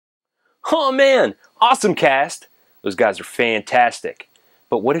Oh man, AwesomeCast. Those guys are fantastic.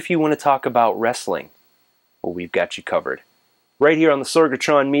 But what if you want to talk about wrestling? Well, we've got you covered. Right here on the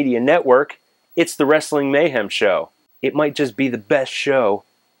Sorgatron Media Network, it's the Wrestling Mayhem Show. It might just be the best show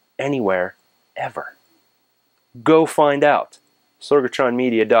anywhere, ever. Go find out.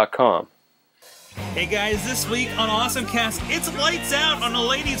 SorgatronMedia.com. Hey guys, this week on AwesomeCast, it's lights out on the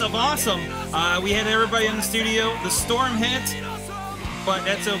Ladies of Awesome. We had everybody in the studio. The storm hit, but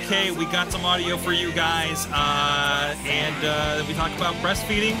that's okay. We got some audio for you guys. And we talk about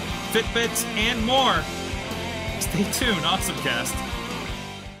breastfeeding, Fitbits, and more. Stay tuned, AwesomeCast.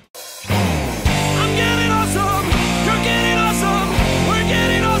 I'm getting awesome, you're getting awesome, we're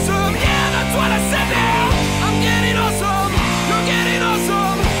getting awesome, yeah, that's what I said now. I'm getting awesome, you're getting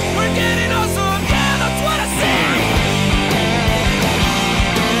awesome, we're getting awesome, yeah, that's what I said.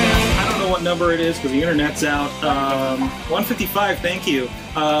 I don't know what number it is because the internet's out. 155, thank you.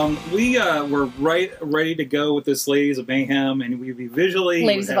 We were ready to go with this Ladies of Mayhem, and we'd be visually...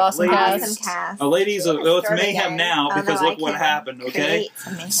 Ladies of AwesomeCast. Ladies of... Well, it's Mayhem now because look what happened, okay?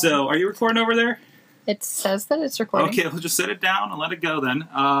 So, are you recording over there? It says that it's recording. Okay, we'll just set it down and let it go then.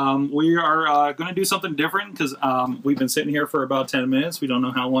 We are going to do something different because we've been sitting here for about 10 minutes. We don't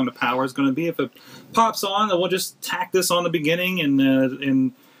know how long the power is going to be. If it pops on, then we'll just tack this on the beginning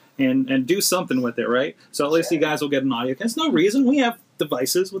and do something with it, right? So at least you guys will get an audio. There's no reason. We have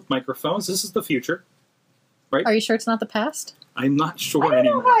devices with microphones. This is the future, right? Are you sure it's not the past? I'm not sure I don't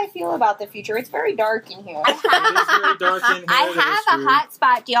anymore. know how I feel about the future. It's very dark in here. It is very dark in here. I have a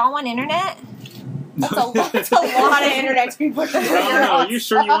hotspot. Do y'all want internet? That's a lot of internet to be pushing through. I don't know. Are you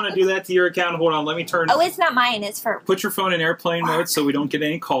sure you want to do that to your account? Hold on. Let me turn... Oh, it's not mine. It's for... Put your phone in airplane mode so we don't get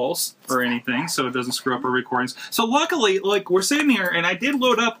any calls or anything, so it doesn't screw up our recordings. So luckily, like, we're sitting here, and I did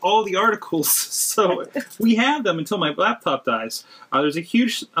load up all the articles, so we have them until my laptop dies. There's a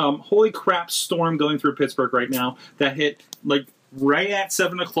huge, holy crap storm going through Pittsburgh right now that hit, like, right at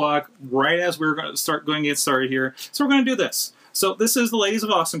 7 o'clock, right as we were going to get started here. So we're going to do this. So this is the Ladies of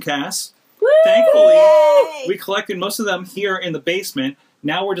AwesomeCast. Woo! Thankfully, Yay! we collected most of them here in the basement.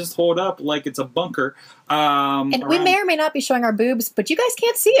 Now we're just holed up like it's a bunker. And we may or may not be showing our boobs, but you guys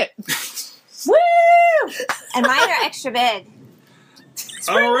can't see it. Woo! And mine are extra big.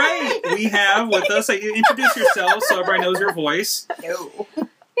 All right, we have with us. Introduce yourself so everybody knows your voice. No.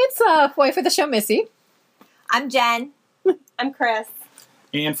 It's wife of the show, Missy. I'm Jen. I'm Chris.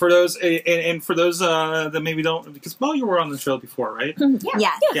 And for those, that maybe don't, because you were on the show before, right?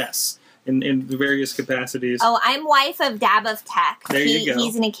 Yes. Yes, in various capacities. Oh, I'm wife of Dab of Tech. There you go.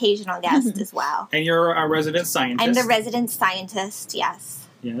 He's an occasional guest as well. And you're a resident scientist. I'm the resident scientist. Yes.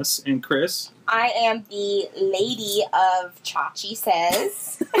 Yes, and Chris. I am the lady of Chachi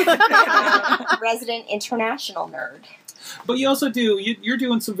Says. Resident international nerd. But you also do, you're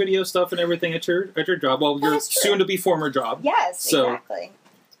doing some video stuff and everything at your job. Well, your soon-to-be former job. Yes, exactly.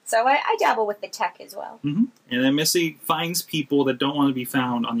 So I dabble with the tech as well. Mm-hmm. And then Missy finds people that don't want to be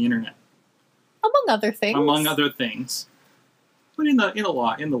found on the internet. Among other things. Among other things. But in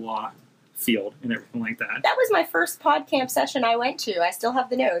the law field and everything like that. That was my first PodCamp session I went to. I still have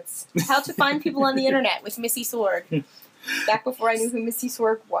the notes. How to find people on the internet with Missy Sorg. Back before I knew who Missy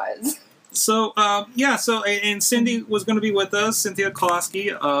Sorg was. So, and Cindy was going to be with us, Cynthia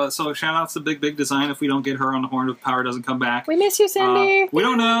Klosky. So shout out to Big Design if we don't get her on the horn if power doesn't come back. We miss you, Cindy. We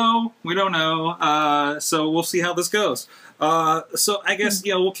don't know. So we'll see how this goes. So I guess,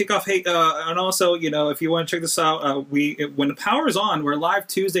 we'll kick off. Hey, and also, if you want to check this out, when the power is on, we're live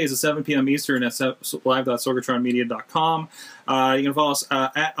Tuesdays at 7 p.m. Eastern at live.sorgatronmedia.com. You can follow us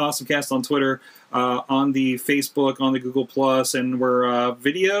at AwesomeCast on Twitter, on the Facebook, on the Google+, and we're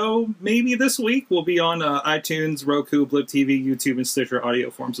video maybe this week. We'll be on iTunes, Roku, Blip TV, YouTube, and Stitcher audio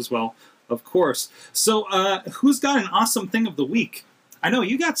forms as well, of course. So who's got an awesome thing of the week? I know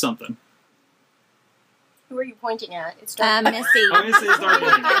you got something. Who are you pointing at? It's Missy. Oh, Missy is Dark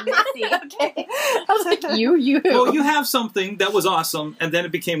Missy. Okay. I was like, you. Well, you have something that was awesome, and then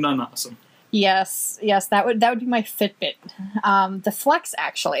it became non-awesome. Yes, that would be my Fitbit. The Flex,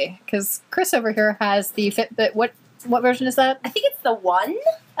 actually, because Chris over here has the Fitbit. What version is that? I think it's the one.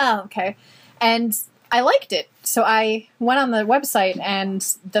 Oh, okay. And I liked it, so I went on the website, and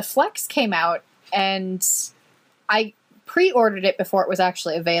the Flex came out, and I pre-ordered it before it was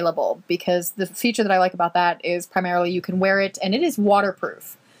actually available, because the feature that I like about that is primarily you can wear it, and it is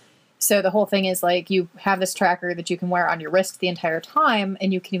waterproof. So the whole thing is, like, you have this tracker that you can wear on your wrist the entire time,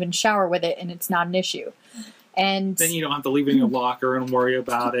 and you can even shower with it, and it's not an issue. And then you don't have to leave it in your locker and worry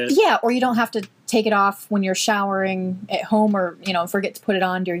about it. Yeah, or you don't have to take it off when you're showering at home, or forget to put it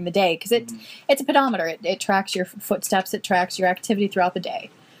on during the day, because it's a pedometer. It tracks your footsteps, it tracks your activity throughout the day.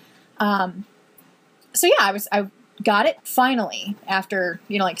 So yeah, I got it finally after,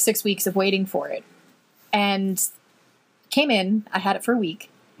 like 6 weeks of waiting for it, and came in. I had it for a week,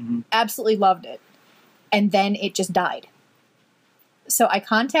 absolutely loved it, and then it just died. So I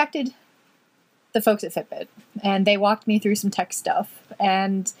contacted the folks at Fitbit, and they walked me through some tech stuff,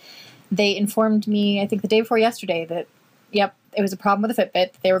 and they informed me, I think the day before yesterday, that yep, it was a problem with the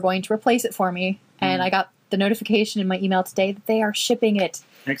Fitbit. They were going to replace it for me, and I got the notification in my email today that they are shipping it.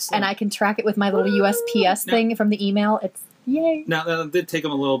 Excellent. And I can track it with my little USPS thing from the email. It's yay. Now, it did take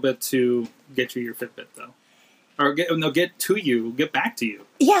them a little bit to get you your Fitbit, though. Or get back to you.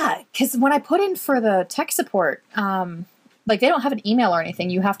 Yeah, because when I put in for the tech support, they don't have an email or anything.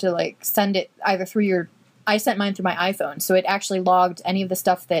 You have to, send it either through I sent mine through my iPhone, so it actually logged any of the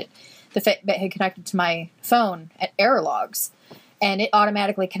stuff that the Fitbit had connected to my phone at error logs. And it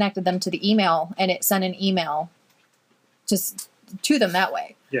automatically connected them to the email, and it sent an email just to them that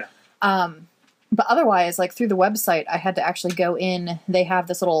way. Yeah. But otherwise, through the website, I had to actually go in. They have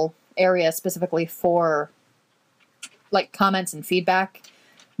this little area specifically for comments and feedback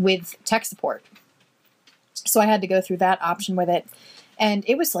with tech support. So I had to go through that option with it. And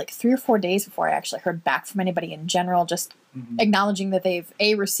it was 3 or 4 days before I actually heard back from anybody in general, just acknowledging that they've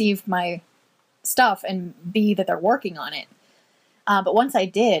A, received my stuff, and B, that they're working on it. But once I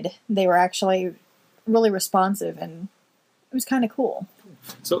did, they were actually really responsive, and it was kind of cool.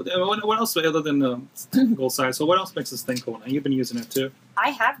 So what else, other than the goal size, so what else makes this thing cool? Now, you've been using it too.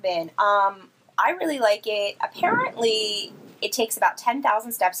 I have been. I really like it. Apparently, it takes about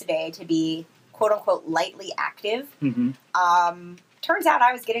 10,000 steps a day to be quote-unquote lightly active. Turns out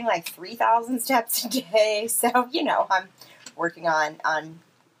I was getting 3,000 steps a day, so, I'm working on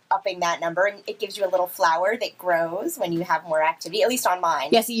upping that number, and it gives you a little flower that grows when you have more activity, at least on mine.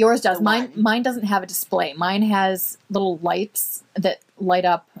 Yes, yours does. Mine doesn't have a display. Mine has little lights that light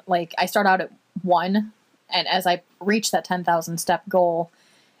up. I start out at 1, and as I reach that 10,000 step goal,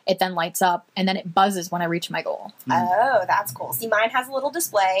 it then lights up, and then it buzzes when I reach my goal. Oh, that's cool. See, mine has a little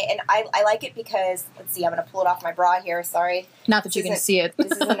display, and I like it because, let's see, I'm going to pull it off my bra here, sorry. Not that you can see it.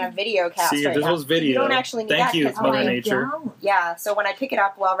 This isn't a video cast See, right this now. was video. You don't actually need Thank that. you, Mother Nature. Yeah, so when I pick it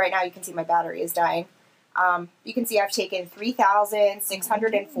up, well, right now you can see my battery is dying. You can see I've taken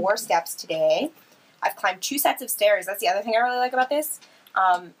 3,604 steps today. I've climbed 2 sets of stairs. That's the other thing I really like about this.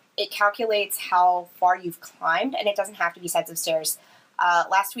 It calculates how far you've climbed, and it doesn't have to be sets of stairs.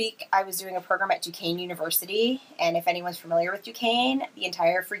 Last week, I was doing a program at Duquesne University, and if anyone's familiar with Duquesne, the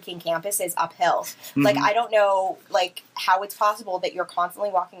entire freaking campus is uphill. I don't know, how it's possible that you're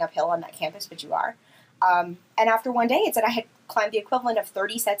constantly walking uphill on that campus, but you are. And after one day, it said I had climbed the equivalent of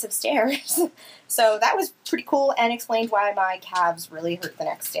 30 sets of stairs. So that was pretty cool, and explained why my calves really hurt the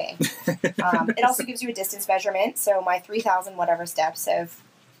next day. It also gives you a distance measurement, so my 3,000 whatever steps have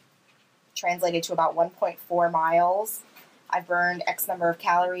translated to about 1.4 miles. I've burned X number of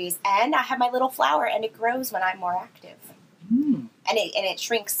calories, and I have my little flower, and it grows when I'm more active. And it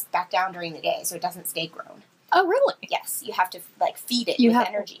shrinks back down during the day, so it doesn't stay grown. Oh, really? Yes, you have to feed it with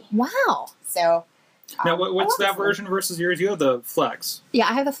energy. Wow. So now, what's that version versus yours? You have the Flex. Yeah,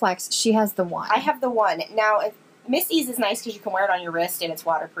 I have the Flex. She has the One. I have the One. Now, Missy's is nice because you can wear it on your wrist and it's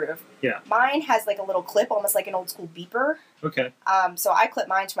waterproof. Yeah. Mine has a little clip, almost like an old school beeper. Okay. So I clip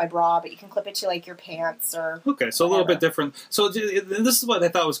mine to my bra, but you can clip it to your pants or. Okay, so whatever. A little bit different. So this is what I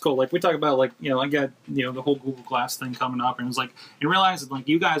thought was cool. We talk about I got the whole Google Glass thing coming up, and it was and realize that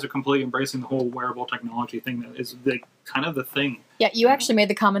you guys are completely embracing the whole wearable technology thing that is kind of the thing. Yeah, you actually made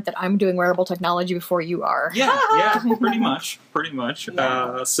the comment that I'm doing wearable technology before you are. Yeah, pretty much.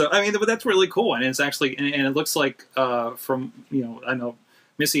 Yeah. So but that's really cool, and it's actually, and it looks like from I know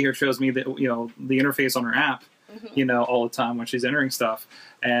Missy here shows me that the interface on her app, all the time when she's entering stuff,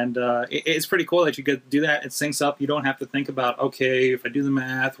 and it's pretty cool that you get to do that. It syncs up. You don't have to think about, okay, if I do the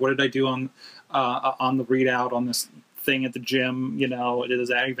math, what did I do on the readout on this thing at the gym? Is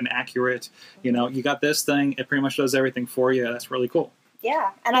that even accurate? You got this thing. It pretty much does everything for you. That's really cool.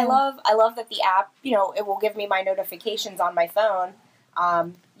 Yeah, and I love that the app, it will give me my notifications on my phone.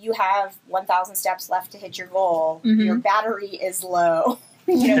 You have 1,000 steps left to hit your goal. Your battery is low.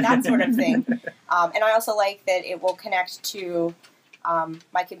 That sort of thing. And I also like that it will connect to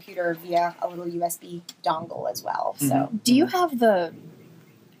my computer via a little USB dongle as well. So, do you have the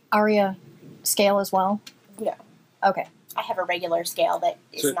Aria scale as well? No. Okay. I have a regular scale that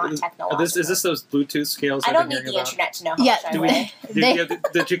is not technological. Is this those Bluetooth scales? I don't need the internet to know how much I weigh.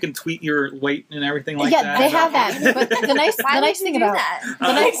 That you can tweet your weight and everything like that? Yeah, they have that. But the nice thing about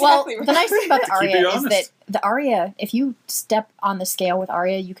the nice thing about the Aria is that the Aria, if you step on the scale with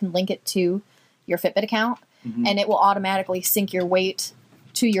Aria, you can link it to your Fitbit account, and it will automatically sync your weight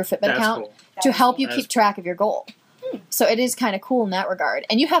to your Fitbit That's account cool. to help you That's keep track of your goal. So it is kind of cool in that regard.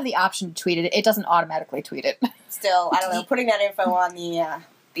 And you have the option to tweet it. It doesn't automatically tweet it. Still, I don't know, putting that info on the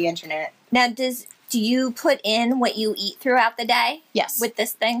internet. Now, do you put in what you eat throughout the day? Yes. With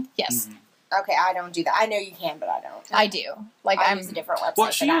this thing? Yes. Okay, I don't do that. I know you can, but I don't. I do. Like I I'm use a different website. Well,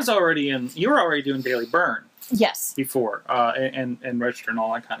 for she that. was already you were already doing daily burn yes. before, and register and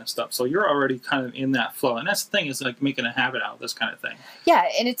all that kind of stuff. So you're already kind of in that flow. And that's the thing, is like making a habit out of this kind of thing. Yeah,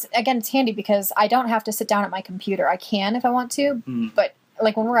 and it's handy because I don't have to sit down at my computer. I can if I want to, but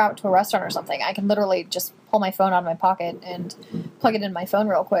like when we're out to a restaurant or something, I can literally just pull my phone out of my pocket and plug it in my phone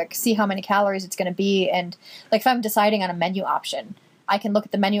real quick, see how many calories it's going to be, and like if I'm deciding on a menu option, I can look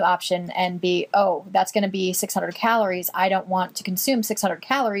at the menu option and be, oh, that's going to be 600 calories. I don't want to consume 600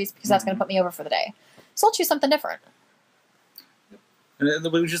 calories because that's going to put me over for the day. So I'll choose something different.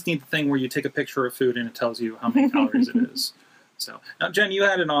 And we just need the thing where you take a picture of food and it tells you how many calories it is. So now, Jen, you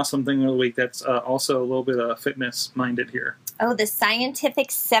had an awesome thing of the week that's also a little bit fitness minded here. Oh, the scientific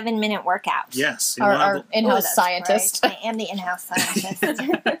 7-minute workout. Yes, Our in-house that's scientist. right. I am the in-house scientist.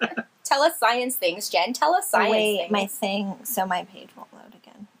 Tell us science things, Jen. Tell us science things. My thing, so my page won't load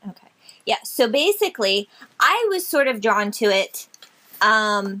again. Okay. Yeah, so basically, I was sort of drawn to it,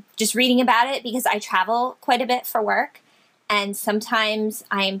 just reading about it, because I travel quite a bit for work, and sometimes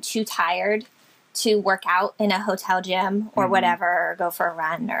I am too tired to work out in a hotel gym or whatever, or go for a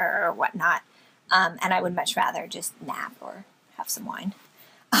run or whatnot, and I would much rather just nap or have some wine.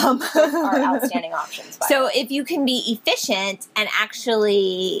 Are outstanding options. So if you can be efficient and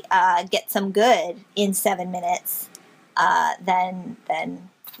actually get some good in 7 minutes, then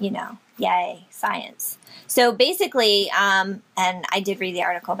yay, science. So basically, and I did read the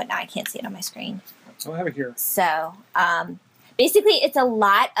article, but now I can't see it on my screen. I'll have it here. So basically, it's a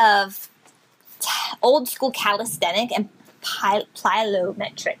lot of old school calisthenic and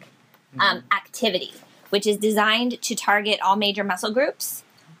plyometric activity, which is designed to target all major muscle groups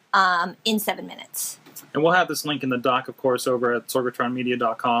in 7 minutes. And we'll have this link in the doc, of course, over at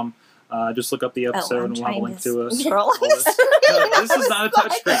sorgatronmedia.com. Just look up the episode and we'll have a link to us. Scroll. No, this is not a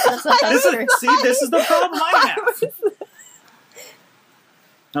touch screen. This is the problem I have.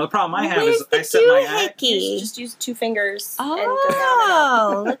 Now, the problem I have is I set my act. You just use 2 fingers and go down and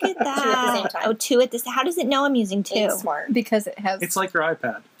Oh, look at Two at the that. same time. Oh, 2 at this. How does it know I'm using 2? It's smart. Because it has... It's like your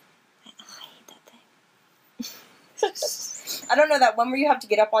iPad. I hate that thing. I don't know, that one where you have to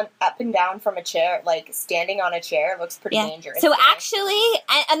get up and down from a chair, like standing on a chair, looks pretty dangerous. So actually,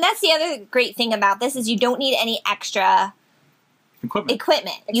 and that's the other great thing about this, is you don't need any extra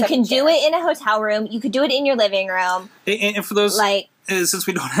equipment. You Except can a do chair. it in a hotel room. You could do it in your living room. And for those, since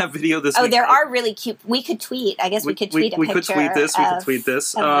we don't have video this week. There are really cute. We could tweet. I guess we could tweet a picture. We could tweet this. We could tweet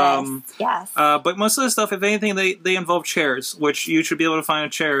this. Yes. But most of the stuff, if anything, they involve chairs, which you should be able to find a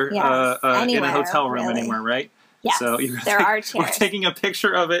chair in a hotel room anywhere, right? Yes, so there are chairs. We're taking a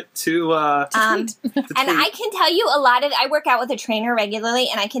picture of it to tweet. And I can tell you a lot of. I work out with a trainer regularly,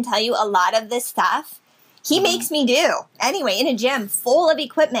 and I can tell you a lot of this stuff he makes me do anyway in a gym full of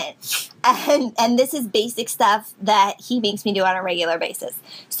equipment, and this is basic stuff that he makes me do on a regular basis.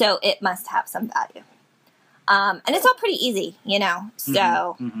 So it must have some value, and it's all pretty easy,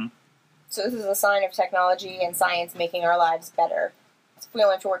 So, So this is a sign of technology and science making our lives better. We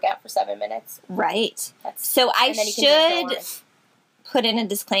only have to work out for 7 minutes. Right. That's, so I and then you can should just put in a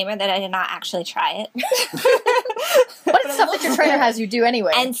disclaimer that I did not actually try it. But it's stuff that your trainer has you do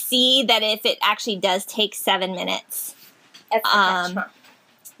anyway. And see that if it actually does take 7 minutes. That's the catch, huh?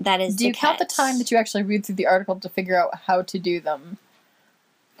 That is Do you count the time that you actually read through the article to figure out how to do them?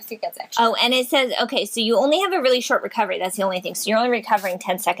 I think that's actually. Oh, and it says, okay, so you only have a really short recovery. That's the only thing. So you're only recovering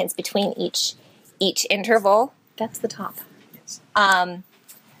 10 seconds between each interval. That's the top.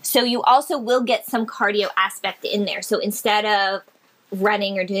 So you also will get some cardio aspect in there. So instead of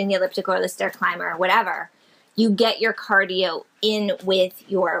running or doing the elliptical or the stair climber or whatever, you get your cardio in with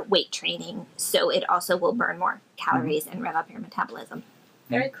your weight training. So it also will burn more calories and rev up your metabolism.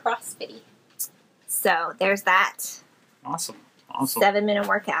 Very CrossFitty. So there's that. Awesome. 7-minute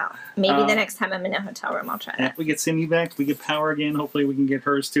workout. Maybe the next time I'm in a hotel room, I'll try that. We get Cindy back. We get Power again. Hopefully we can get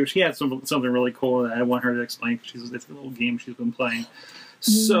hers too. She had something really cool that I want her to explain. It's a little game she's been playing.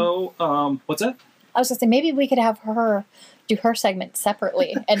 So, what's that? I was going to say, maybe we could have her do her segment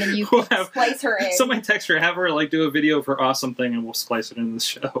separately, and then you We'll can have Splice her in. somebody text her, have her do a video of her awesome thing, and we'll splice it into the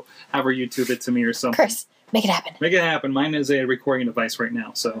show. Have her YouTube it to me or something. Chris, make it happen. Make it happen. Mine is a recording device right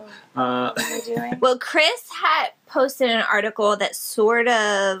now, so. What am I doing? Well, Chris had posted an article that sort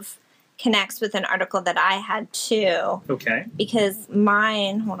of connects with an article that I had too. Okay. Because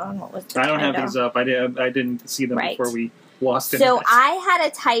mine, hold on, what was the I don't have title? these up. I didn't see them Right. before we lost in So it. I had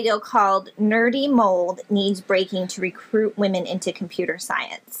a title called Nerdy Mold Needs Breaking to Recruit Women into Computer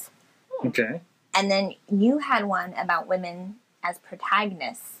Science. Okay. And then you had one about women as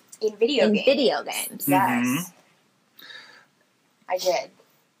protagonists In video in games. video games. Yes. I did.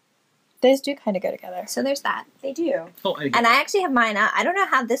 Those do kind of go together. So there's that. They do. Oh, I get And it. I actually have mine up. I don't know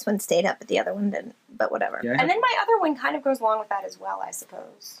how this one stayed up, but the other one didn't. But whatever. Yeah. And then my other one kind of goes along with that as well, I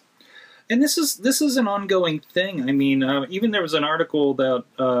suppose. And this is an ongoing thing. I mean, even there was an article that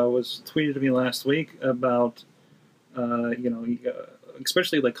was tweeted to me last week about,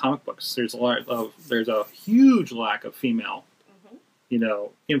 especially like comic books. There's a huge lack of female,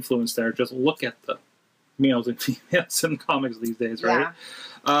 influence there. Just look at the males and females in comics these days, right? Yeah.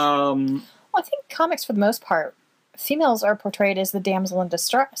 Well, I think comics, for the most part, females are portrayed as the damsel in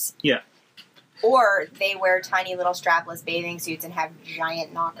distress. Yeah. Or they wear tiny little strapless bathing suits and have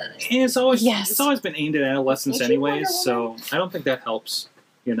giant knockers. And it's always Yes. been aimed at adolescents Ain't she anyways, so Wonder I don't think that helps,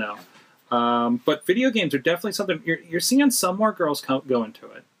 But video games are definitely something you're seeing some more girls go into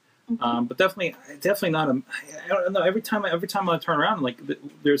it, but definitely not I don't know. Every time I turn around, like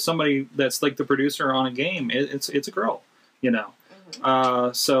there's somebody that's like the producer on a game. It's a girl,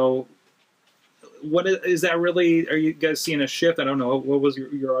 So. What is that really? Are you guys seeing a shift? I don't know. What was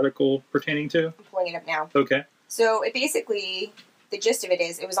your article pertaining to? I'm pulling it up now. Okay. So it basically, the gist of it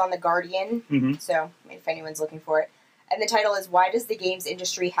is, it was on The Guardian, Mm-hmm. so if anyone's looking for it. And the title is, Why Does the Games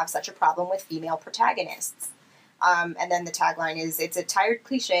Industry Have Such a Problem with Female Protagonists? And then the tagline is, it's a tired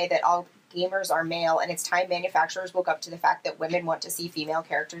cliche that all gamers are male, and it's time manufacturers woke up to the fact that women want to see female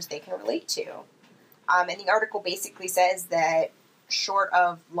characters they can relate to. And the article basically says that short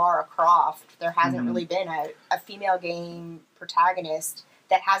of Lara Croft, there hasn't really been a female game protagonist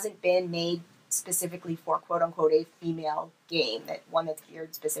that hasn't been made specifically for quote-unquote a female game, one that's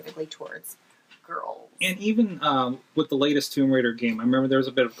geared specifically towards girls. And even with the latest Tomb Raider game, I remember there was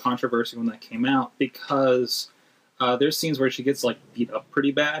a bit of controversy when that came out because there's scenes where she gets like beat up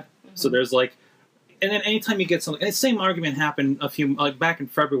pretty bad. So there's like, and then anytime you get something, and the same argument happened back in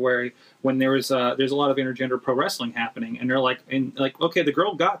February when there's a lot of intergender pro wrestling happening, and they're like, okay, the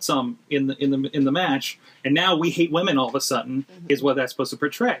girl got some in the match, and now we hate women all of a sudden is what that's supposed to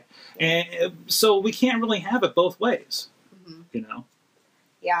portray, and so we can't really have it both ways,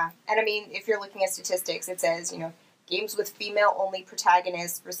 Yeah, and I mean, if you're looking at statistics, it says, games with female-only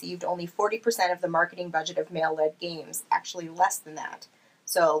protagonists received only 40% of the marketing budget of male-led games, actually less than that.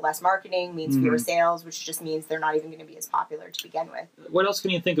 So less marketing means fewer sales, which just means they're not even going to be as popular to begin with. What else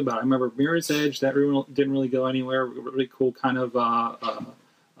can you think about? I remember Mirror's Edge, that didn't really go anywhere. Really cool kind of a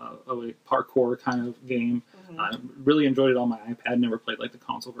parkour kind of game. I really enjoyed it on my iPad. Never played like the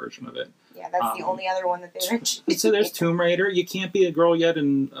console version of it. Yeah, that's the only other one that they mentioned. So there's Tomb Raider. You can't be a girl yet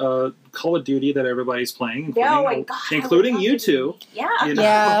in Call of Duty that everybody's playing, including you two. Yeah.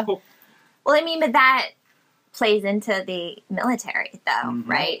 Yeah. Well, I mean, but that plays into the military, though,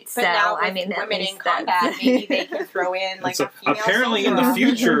 right? But now with women in combat, maybe they can throw in like a female apparently in soldier. the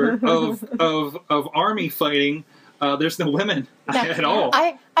future of army fighting, there's no women at all.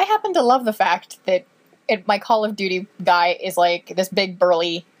 I happen to love the fact that my Call of Duty guy is like this big,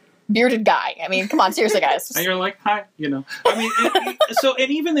 burly, bearded guy. I mean, come on, seriously, guys. And you're like, hi, I mean,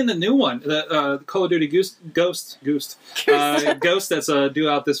 and even in the new one, the Call of Duty Ghost that's due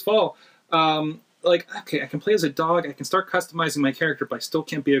out this fall. Okay, I can play as a dog. I can start customizing my character, but I still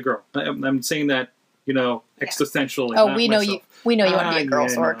can't be a girl. I'm saying that, existentially. Oh, we know you. We know you want to be a girl,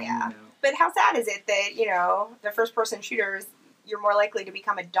 Sorg. No. But how sad is it that, the first-person shooters, you're more likely to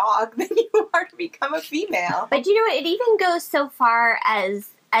become a dog than you are to become a female? But you know what? It even goes so far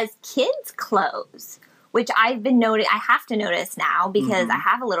as kids' clothes, which I have to notice now because I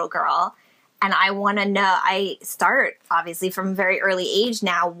have a little girl, and I want to know. I start obviously from a very early age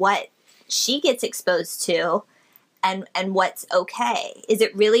now what she gets exposed to, and what's okay. Is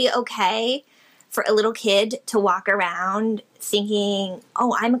it really okay for a little kid to walk around thinking,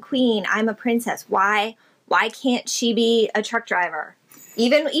 "Oh, I'm a queen, I'm a princess. Why can't she be a truck driver?"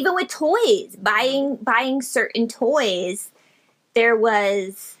 Even with toys, buying certain toys. There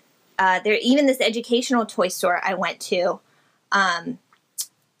was even this educational toy store I went to. I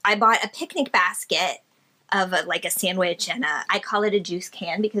bought a picnic basket of a sandwich and I call it a juice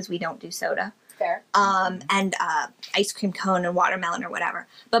can because we don't do soda. Fair. And ice cream cone and watermelon or whatever.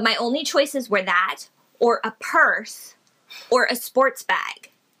 But my only choices were that or a purse or a sports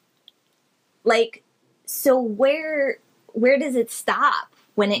bag. So where does it stop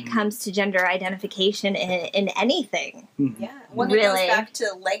when it comes to gender identification in anything? Yeah. Well, it Really? goes back to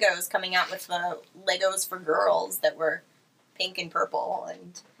Legos coming out with the Legos for girls that were pink and purple,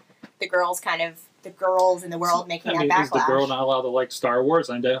 and the girls kind of the girls in the world making that backlash. Is the girl not allowed to like Star Wars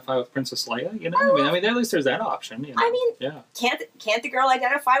and identify with Princess Leia? You know, I mean, at least there's that option. You know? I mean, yeah. Can't the girl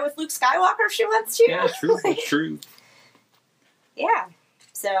identify with Luke Skywalker if she wants to? Yeah, true. True. Yeah.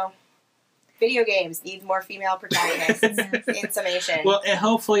 So, video games need more female protagonists. In summation. Well, and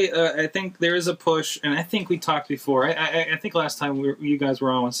hopefully, I think there is a push, and I think we talked before. I think last time you guys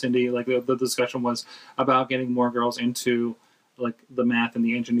were on with Cindy, like the discussion was about getting more girls into like the math and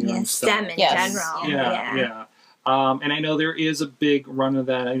the engineering stuff. STEM in general. Yeah. And I know there is a big run of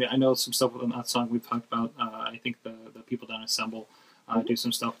that. I know some stuff with that song we've talked about. I think the people down Assemble do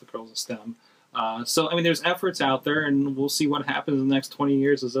some stuff with the girls in STEM. So I mean, there's efforts out there, and we'll see what happens in the next 20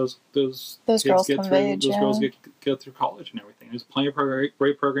 years as those kids girls get come through. of age, those girls get through college and everything. There's plenty of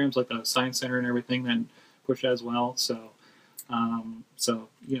great programs like the Science Center and everything that push as well. So,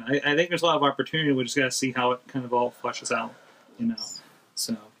 you know, I think there's a lot of opportunity. We just got to see how it kind of all fleshes out. You know,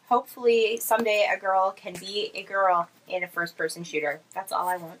 so hopefully someday a girl can be a girl in a first-person shooter. That's all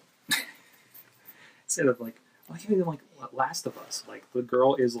I want. Instead of like, well, even like Last of Us, like the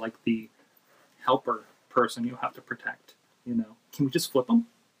girl is like the helper person you have to protect. You know, can we just flip them?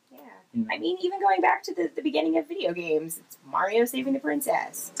 Yeah. You know? I mean, even going back to the beginning of video games, it's Mario saving the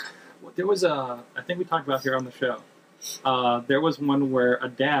princess. There was I think we talked about here on the show. There was one where a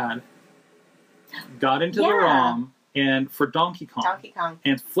dad got into the ROM and for Donkey Kong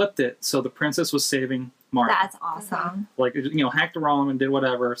and flipped it so the princess was saving Mario. That's awesome. Like, you know, hacked the ROM and did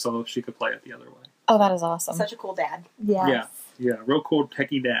whatever so she could play it the other way. Oh, that is awesome. Such a cool dad. Yes. Yeah, real cool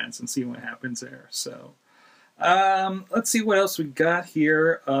techie dads and see what happens there. So, let's see what else we got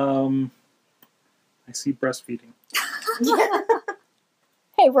here. I see breastfeeding.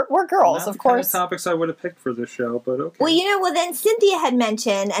 Hey, we're girls, Not of the course. kind of topics I would have picked for this show, but okay. Well, then Cynthia had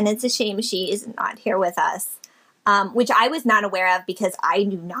mentioned, and it's a shame she is not here with us, which I was not aware of because I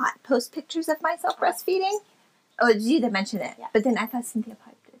do not post pictures of myself breastfeeding. Oh, it was you that mentioned it. Yeah. But then I thought Cynthia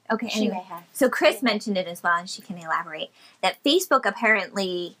probably did. Okay, anyway. So Chris mentioned it as well, and she can elaborate, that Facebook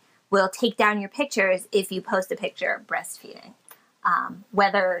apparently will take down your pictures if you post a picture of breastfeeding,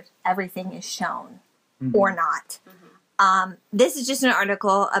 whether everything is shown or not. This is just an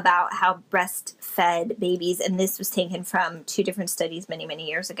article about how breastfed babies, and this was taken from 2 different studies many, many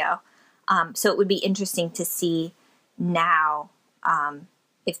years ago. So it would be interesting to see now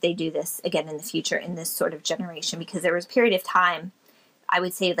if they do this again in the future in this sort of generation, because there was a period of time, I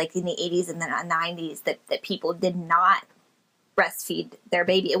would say like in the 80s and the 90s, that people did not breastfeed their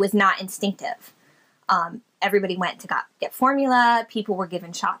baby. It was not instinctive. Everybody went to get formula. People were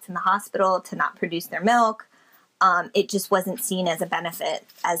given shots in the hospital to not produce their milk. It just wasn't seen as a benefit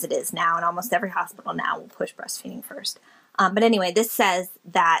as it is now, and almost every hospital now will push breastfeeding first. But anyway, this says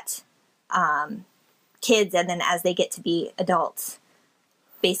that kids, and then as they get to be adults,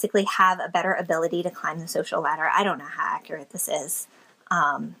 basically have a better ability to climb the social ladder. I don't know how accurate this is.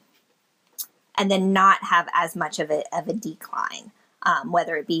 And then not have as much of a decline,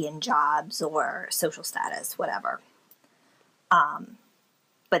 whether it be in jobs or social status, whatever.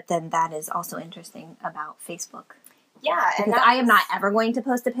 But then that is also interesting about Facebook. Yeah, because I am not ever going to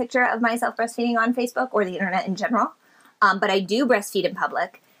post a picture of myself breastfeeding on Facebook or the internet in general. But I do breastfeed in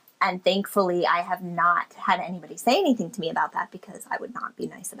public, and thankfully I have not had anybody say anything to me about that because I would not be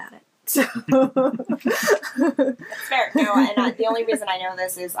nice about it. So. That's fair. No, and the only reason I know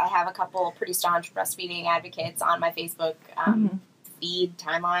this is I have a couple pretty staunch breastfeeding advocates on my Facebook feed,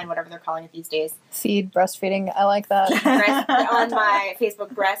 timeline, whatever they're calling it these days. Feed, breastfeeding, I like that. On my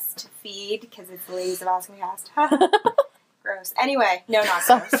Facebook breast feed, because it's the ladies of AwesomeCast. Gross. Anyway, no, not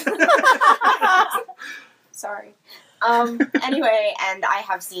gross. Sorry. Anyway, and I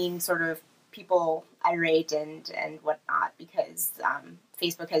have seen sort of people irate and whatnot because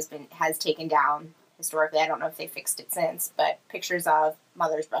Facebook has taken down historically. I don't know if they fixed it since, but pictures of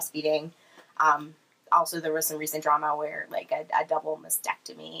mothers breastfeeding. Also, there was some recent drama where like a double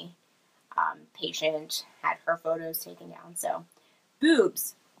mastectomy patient had her photos taken down. So,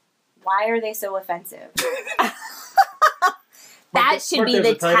 boobs. Why are they so offensive? That should be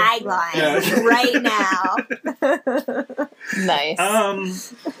the tagline right now.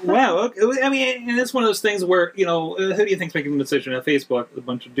 Nice. Wow. I mean, and it's one of those things where, you know, who do you think's making the decision at Facebook? A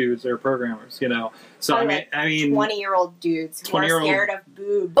bunch of dudes that are programmers, you know. So, I mean 20-year-old dudes who are scared of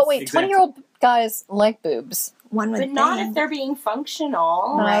boobs. But wait, 20-year-old guys like boobs. One would But not if they're being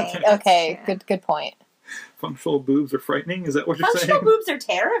functional. Right. Okay, good point. Functional boobs are frightening? Is that what you're Functional saying? boobs are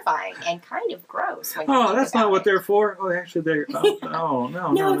terrifying and kind of gross. When you think That's about not what it. they're for. Oh, actually, they're. Oh,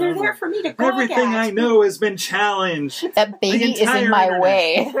 no. No, they're there for me to gawk Everything at. I know has been challenged. That baby is in entire my internet.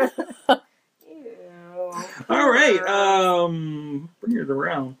 way. Ew. All right. Bring it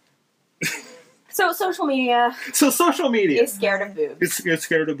around. So social media So social media. is scared of boobs. It's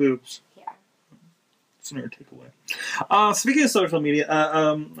scared of boobs. Yeah. It's another takeaway. Speaking of social media,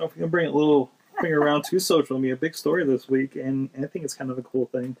 I'm going to bring around to social media. Big story this week, and I think it's kind of a cool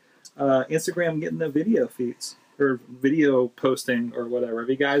thing. Instagram getting the video feeds or video posting or whatever. Have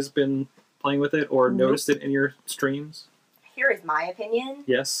you guys been playing with it or noticed it in your streams? Here is my opinion.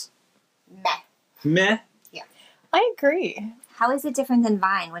 Yes. Meh. Meh. I agree. How is it different than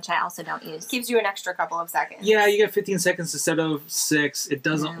Vine, which I also don't use? Gives you an extra couple of seconds. Yeah, you get 15 seconds instead of 6. It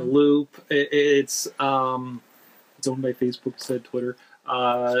doesn't Yeah. loop. It's owned by Facebook, said Twitter.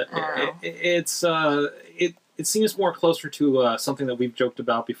 It seems more closer to something that we've joked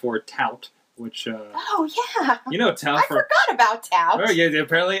about before, Tout, which Oh yeah. you know Tout. I forgot about Tout. Oh yeah,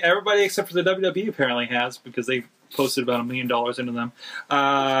 apparently everybody except for the WWE apparently has because they posted about $1 million into them. So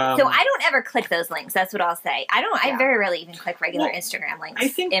I don't ever click those links. That's what I'll say. I Yeah. very rarely even click regular Well, Instagram links I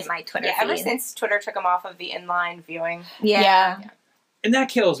think- in my Twitter Yeah, feed. ever since Twitter took them off of the inline viewing. Yeah. And that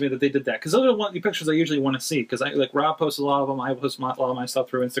kills me that they did that because those are the pictures I usually want to see because Rob posts a lot of them. I post a lot of my stuff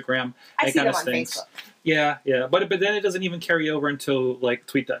through Instagram. I That see kind them of on stinks. Facebook. Yeah, but then it doesn't even carry over until like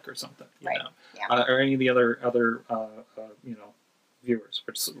TweetDeck or something, you Right. know, Yeah. or any of the other viewers,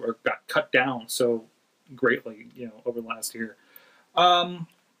 which got cut down so greatly, over the last year. And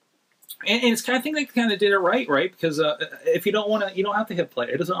it's kind of think they kind of did it right? Because if you don't want to, you don't have to hit play.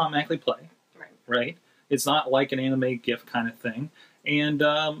 It doesn't automatically play, right? It's not like an anime GIF kind of thing. And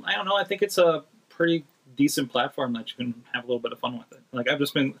I don't know. I think it's a pretty decent platform that you can have a little bit of fun with it. Like I've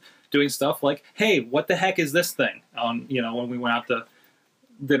just been doing stuff like, hey, what the heck is this thing? On when we went out to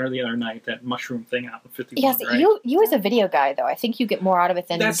dinner the other night, that mushroom thing out in 51. Yes, right? you as a video guy though, I think you get more out of it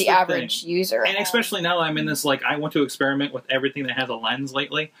than That's the the average user. And especially now that I'm in this, like, I want to experiment with everything that has a lens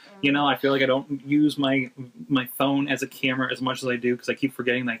lately. I feel like I don't use my phone as a camera as much as I do because I keep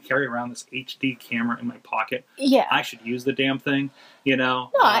forgetting that I carry around this HD camera in my pocket. Yeah. I should use the damn thing,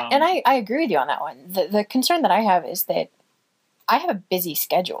 No, and I agree with you on that one. The concern that I have is that I have a busy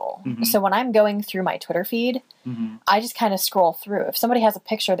schedule. Mhm. So when I'm going through my Twitter feed, Mhm. I just kind of scroll through. If somebody has a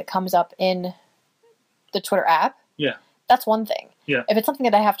picture that comes up in the Twitter app, Yeah. that's one thing. Yeah. If it's something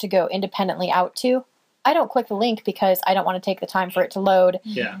that I have to go independently out to, I don't click the link because I don't want to take the time for it to load,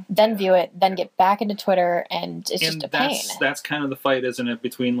 Yeah. then view it, then get back into Twitter, and it's And just a pain. that's kind of the fight, isn't it,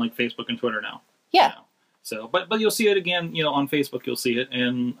 between like Facebook and Twitter now? Yeah. So, but you'll see it again, on Facebook. You'll see it,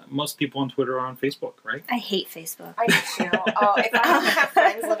 and most people on Twitter are on Facebook, right? I hate Facebook. I do too. Oh, if I didn't have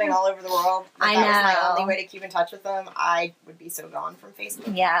friends living all over the world, I that was my know. only way to keep in touch with them, I would be so gone from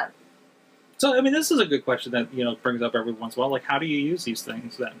Facebook. Yeah. So, I mean, this is a good question that brings up every once in a while. Like, how do you use these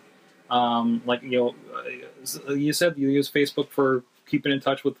things then? You said you use Facebook for keeping in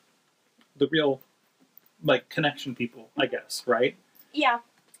touch with the real, connection people, I guess, right? Yeah,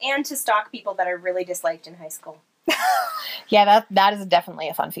 and to stalk people that I really disliked in high school. Yeah, that is definitely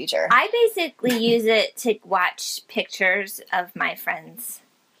a fun feature. I basically use it to watch pictures of my friends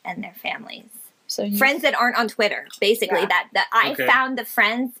and their families. So you, Friends that aren't on Twitter, basically. Yeah. That I Okay. found the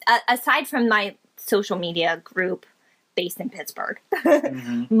friends, aside from my social media group based in Pittsburgh,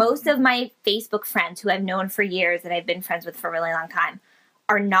 Mm-hmm. most of my Facebook friends who I've known for years that I've been friends with for a really long time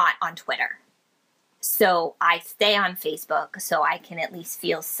are not on Twitter. So I stay on Facebook so I can at least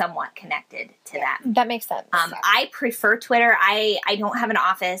feel somewhat connected to them. that makes sense. I prefer Twitter. I don't have an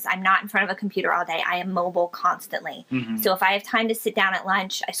office. I'm not in front of a computer all day. I am mobile constantly. Mm-hmm. So if I have time to sit down at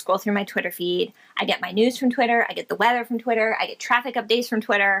lunch, I scroll through my Twitter feed. I get my news from Twitter. I get the weather from Twitter. I get traffic updates from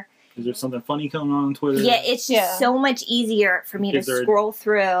Twitter. Is there something funny going on Twitter? Yeah, it's just Yeah. so much easier for me Is to there- scroll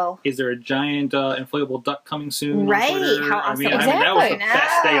through. Is there a giant inflatable duck coming soon? Right, On Twitter? how I mean, awesome. that was the Exactly.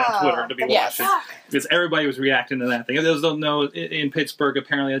 best day on Twitter to be Yes. watching. Because everybody was reacting to that thing. If those don't know, in Pittsburgh,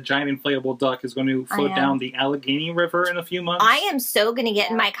 apparently a giant inflatable duck is going to I float know. down the Allegheny River in a few months. I am so going to get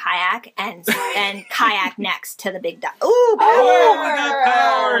in my kayak and kayak next to the big duck. Ooh, Oh, power! we got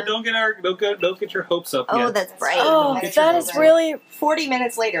power! Don't get your hopes up Oh, yet. that's bright. oh, Get your that hopes is up. really, 40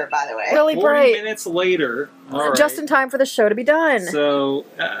 minutes later, by the way. really 40 bright. minutes later. All right. Just in time for the show to be done. So,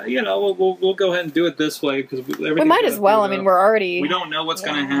 we'll go ahead and do it this way because We might as well. I mean, we're already. We don't know what's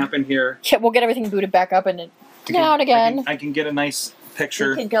going to Yeah. happen here. Yeah, we'll get everything booted back up and down again. I can get a nice We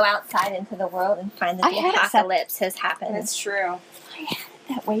picture. could go outside into the world and find that I the had it set- apocalypse has happened. That's true.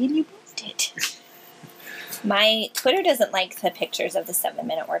 that way and you moved it. My Twitter doesn't like the pictures of the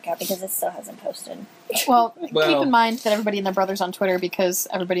 7-minute workout because it still hasn't posted. Well, Well- keep in mind that everybody and their brother's on Twitter because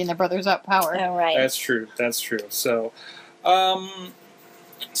everybody and their brother's up power. All right. That's true. So,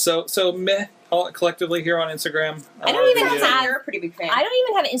 so meh collectively here on Instagram. I don't even the, have- You're a pretty big fan. I don't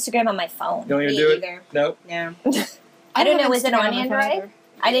even have Instagram on my phone. You don't even Me do it? either. Nope. No. I don't know, is it Instagram on my phone Android? either.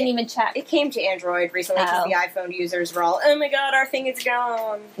 I didn't even check. It came to Android recently because Oh. the iPhone users were all, oh my god, our thing is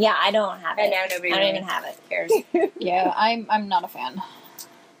gone. Yeah, I don't have it. And now nobody I don't really even have it. cares. Yeah, I'm not a fan.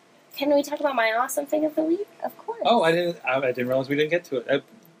 Can we talk about my awesome thing of the week? Of course. Oh, I didn't realize we didn't get to it.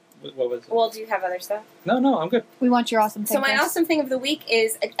 What was it? Well, do you have other stuff? No, I'm good. We want your awesome thing. So my first. awesome thing of the week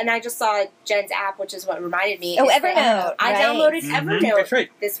is, and I just saw Jen's app, which is what reminded me. Oh, is that Evernote, I right. downloaded Mhm, Evernote that's right.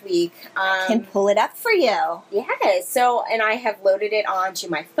 this week. Can pull it up for you. Yeah, so, and I have loaded it onto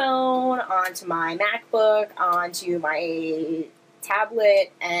my phone, onto my MacBook, onto my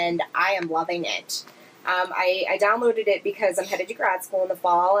tablet, and I am loving it. I downloaded it because I'm headed to grad school in the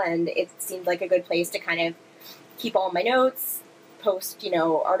fall, and it seemed like a good place to kind of keep all my notes, post,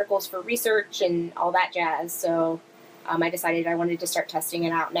 articles for research and all that jazz. So I decided I wanted to start testing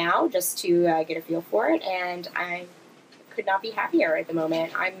it out now just to get a feel for it, and I could not be happier at the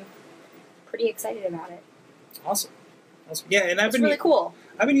moment. I'm pretty excited about it. Awesome. Yeah, and It's really cool.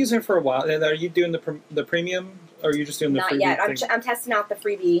 I've been using it for a while. Are you doing the premium, or are you just doing the Not freebie yet. thing? I'm testing out the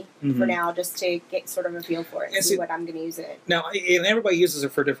freebie for Mhm. now, just to get sort of a feel for it, And see see- what I'm going to use it. Now, and everybody uses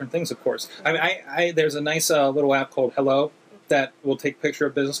it for different things, of course. I mean, I there's a nice little app called Hello that will take a picture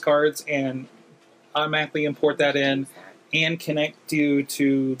of business cards and automatically import that in and connect you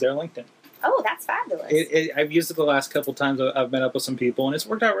to their LinkedIn. Oh, that's fabulous. I've used it the last couple times I've met up with some people, and it's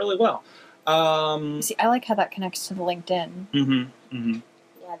worked out really well. See, I like how that connects to the LinkedIn.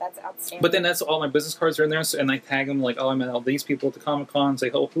 Yeah, that's outstanding. But then that's all my business cards are in there, so, and I tag them like, oh, I met all these people at the Comic-Con,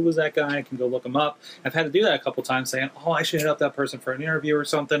 say, oh, who was that guy? I can go look them up. I've had to do that a couple times, saying, oh, I should hit up that person for an interview or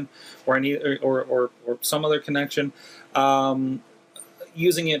something, or I need, or some other connection.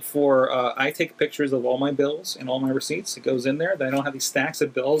 Using it for, I take pictures of all my bills and all my receipts. It goes in there. Then I don't have these stacks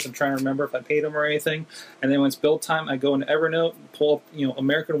of bills. I'm trying to remember if I paid them or anything. And then when it's bill time, I go into Evernote, pull up,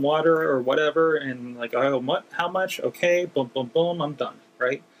 American Water or whatever, and like, oh, what? How much? Okay, boom, boom, boom, I'm done,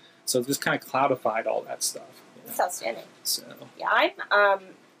 right? So it just kind of cloudified all that stuff. That's outstanding. So Yeah,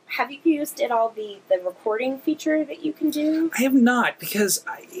 have you used at all the recording feature that you can do? I have not, because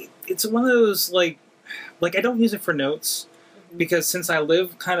it's one of those like I don't use it for notes. Because since I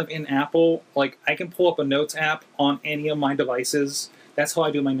live kind of in Apple, like I can pull up a notes app on any of my devices. That's how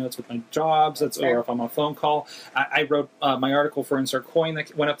I do my notes with my jobs. Or if I'm on a phone call. I wrote my article for Insert Coin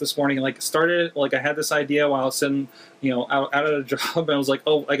that went up this morning. Like started, like I had this idea while I was sitting, out at a job, and I was like,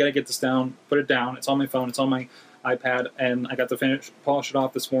 oh, I gotta get this down, put it down. It's on my phone. It's on my iPad, and I got to polish it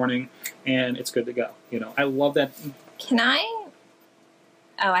off this morning, and it's good to go. I love that. Can I?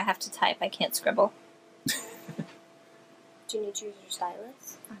 Oh, I have to type. I can't scribble. Do you need to use your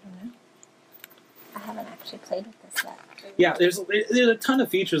stylus? I don't know. I haven't actually played with this yet. Yeah, there's a ton of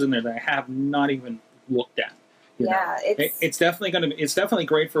features in there that I have not even looked at. Yeah, It's definitely it's definitely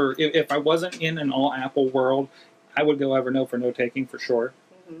great for if I wasn't in an all Apple world, I would go Evernote for note taking for sure.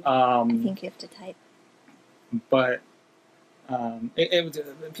 I think you have to type. But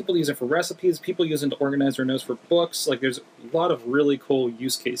people use it for recipes. People use it to organize their notes for books. Like there's a lot of really cool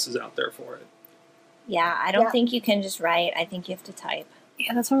use cases out there for it. Yeah, I don't Yeah. think you can just write. I think you have to type.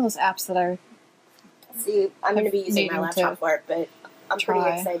 Yeah, that's one of those apps that are. See, I'm going to be using my Needing laptop to for it, but I'm pretty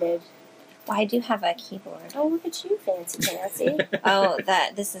try. excited. Well, I do have a keyboard. Oh, look at you, fancy Nancy. Oh,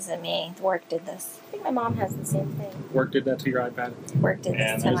 this isn't me. Work did this. I think my mom has the same thing. Work did that to your iPad. Work did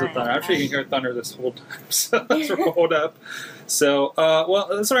And this to there's my a thunder. I'm sure you can iPad. hear thunder this whole time. So let's roll up. So, well,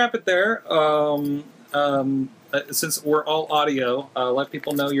 let's wrap it there. Since we're all audio, let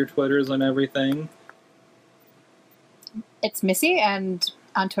people know your Twitters and everything. It's Missy, and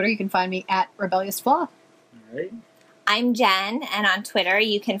on Twitter you can find me at Rebellious Flaw. All right. I'm Jen, and on Twitter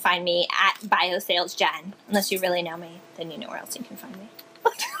you can find me at BioSalesJen. Unless you really know me, then you know where else you can find me.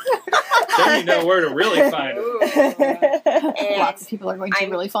 Then you know where to really find it. And Lots of people are going to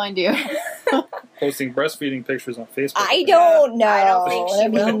I'm- really find you. Posting breastfeeding pictures on Facebook. I don't know. I don't think she There'll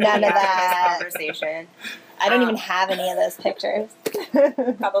be will none of after that. this conversation. I don't even have any of those pictures.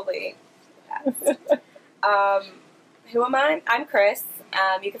 Probably. Who am I? I'm Chris.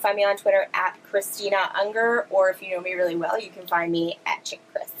 You can find me on Twitter at Christina Unger, or if you know me really well, you can find me at Chick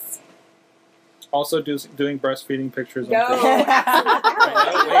Chris. Also doing breastfeeding pictures No, on Facebook.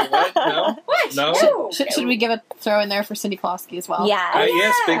 absolutely No, wait, what? No? What? No? Should we give a throw in there for Cindy Klosky as well? Yeah.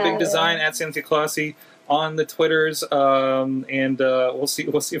 Yes, Big Design at Cynthia Classy on the Twitters, and we'll see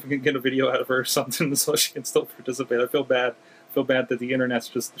if we can get a video out of her or something so she can still participate. I feel bad that the internet's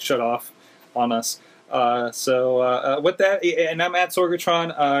just shut off on us. With that, and I'm at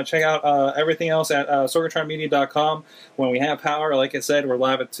Sorgatron. Check out everything else at sorgatronmedia.com. When we have power, like I said, we're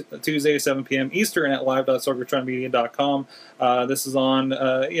live at Tuesday, 7 p.m. Eastern at live.sorgatronmedia.com. This is on,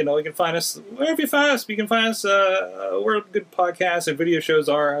 you can find us wherever you find us. You can find us where good podcasts and video shows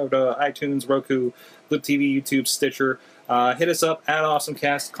are out iTunes, Roku, Lip TV, YouTube, Stitcher. Hit us up at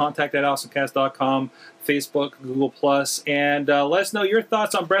AwesomeCast, contact at AwesomeCast.com, Facebook, Google+, and let us know your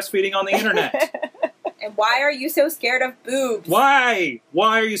thoughts on breastfeeding on the internet. And why are you so scared of boobs? Why?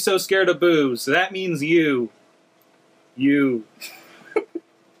 Why are you so scared of boobs? That means you. You.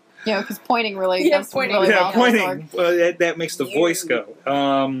 Yeah, because pointing really Yeah, does pointing. really Yeah, well. pointing. That makes the voice go.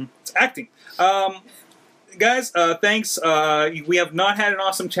 It's acting. Guys, thanks. We have not had an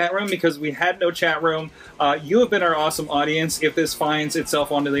awesome chat room because we had no chat room. You have been our awesome audience. If this finds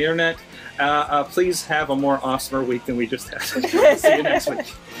itself onto the internet, please have a more awesomer week than we just had. See you next week.